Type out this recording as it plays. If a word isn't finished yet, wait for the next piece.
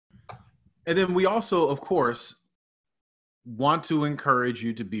And then we also, of course, want to encourage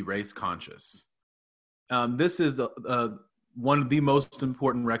you to be race conscious. This is one of the most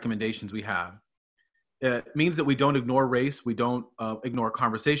important recommendations we have. It means that we don't ignore race. We don't ignore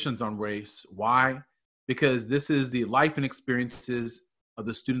conversations on race. Why? Because this is the life and experiences of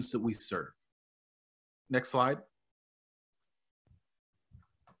the students that we serve. Next slide.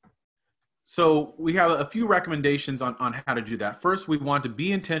 So we have a few recommendations on how to do that. First, we want to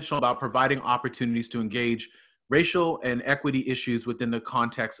be intentional about providing opportunities to engage racial and equity issues within the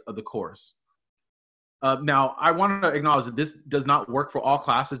context of the course. Now, I want to acknowledge that this does not work for all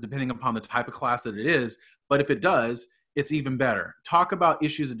classes, depending upon the type of class that it is. But if it does, it's even better. Talk about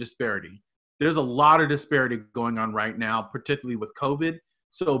issues of disparity. There's a lot of disparity going on right now, particularly with COVID.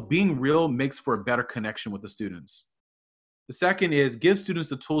 So being real makes for a better connection with the students. The second is give students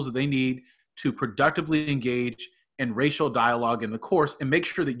the tools that they need to productively engage in racial dialogue in the course, and make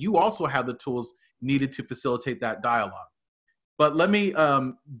sure that you also have the tools needed to facilitate that dialogue. But let me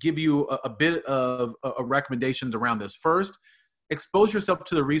give you a bit of recommendations around this. First, expose yourself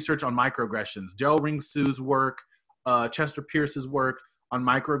to the research on microaggressions. Daryl Ring-Su's work, Chester Pierce's work on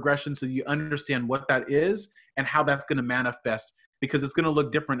microaggressions, so you understand what that is and how that's going to manifest, because it's going to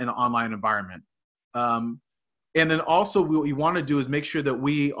look different in an online environment. And then also what we want to do is make sure that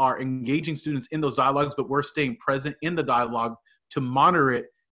we are engaging students in those dialogues, but we're staying present in the dialogue to monitor it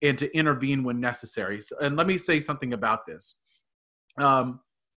and to intervene when necessary. And let me say something about this.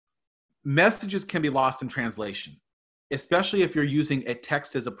 Messages can be lost in translation, especially if you're using a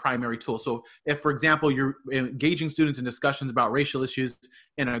text as a primary tool. So if, for example, you're engaging students in discussions about racial issues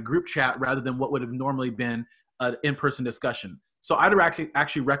in a group chat rather than what would have normally been an in-person discussion. So I'd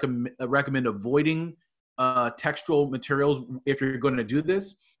actually recommend avoiding textual materials if you're going to do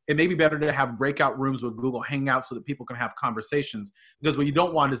this. It may be better to have breakout rooms with Google Hangouts so that people can have conversations, because what you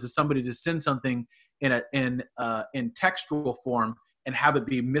don't want is somebody to send something in textual form and have it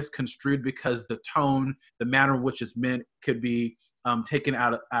be misconstrued because the tone, the manner in which it's meant could be taken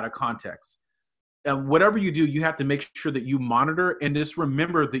out of context. And whatever you do, you have to make sure that you monitor, and just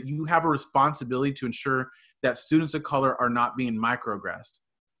remember that you have a responsibility to ensure that students of color are not being microaggressed.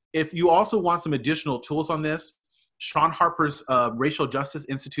 If you also want some additional tools on this, Sean Harper's Racial Justice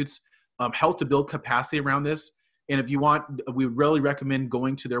Institute's help to build capacity around this. And if you want, we really recommend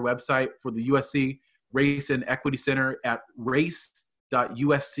going to their website for the USC Race and Equity Center at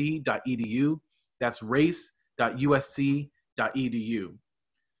race.usc.edu. That's race.usc.edu.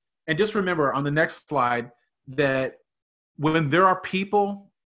 And just remember on the next slide that when there are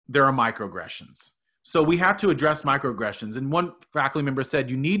people, there are microaggressions. So we have to address microaggressions. And one faculty member said,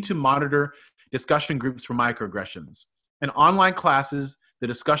 you need to monitor discussion groups for microaggressions. In online classes, the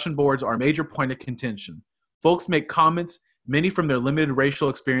discussion boards are a major point of contention. Folks make comments, many from their limited racial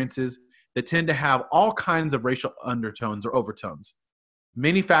experiences, that tend to have all kinds of racial undertones or overtones.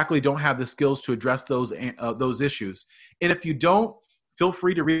 Many faculty don't have the skills to address those issues. And if you don't, feel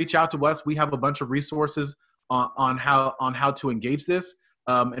free to reach out to us. We have a bunch of resources on how to engage this.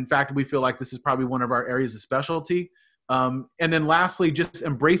 In fact, we feel like this is probably one of our areas of specialty. And then lastly, just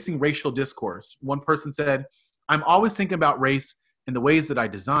embracing racial discourse. One person said, I'm always thinking about race in the ways that I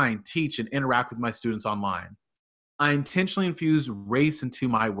design, teach, and interact with my students online. I intentionally infuse race into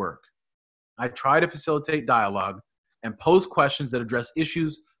my work. I try to facilitate dialogue and pose questions that address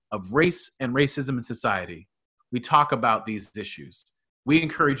issues of race and racism in society. We talk about these issues. We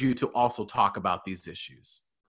encourage you to also talk about these issues.